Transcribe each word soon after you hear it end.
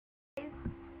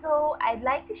So I'd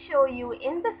like to show you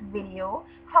in this video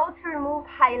how to remove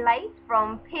highlights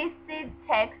from pasted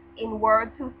text in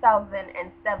Word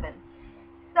 2007.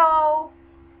 So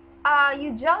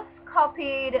you just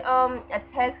copied a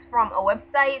text from a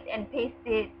website and pasted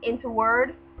it into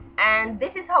Word, and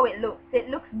this is how it looks. It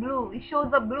looks blue. It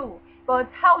shows up blue. But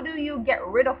how do you get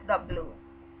rid of the blue?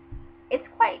 It's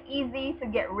quite easy to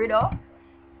get rid of,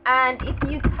 and if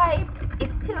you type, it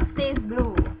still stays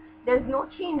blue. There's no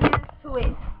changes to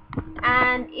it.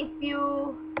 And if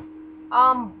you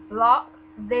block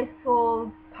this whole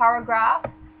paragraph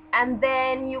and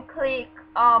then you click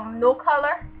no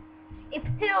color, it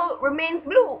still remains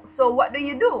blue. So what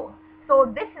do?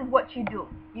 So this is what you do.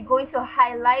 You're going to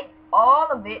highlight all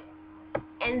of it,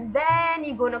 and then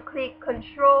you're going to click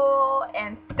ctrl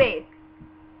and space,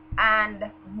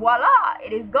 and voila,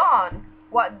 it is gone.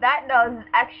 What that does is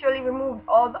actually remove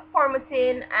all the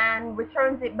formatting and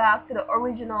returns it back to the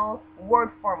original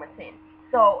Word formatting.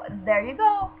 So there you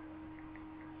go.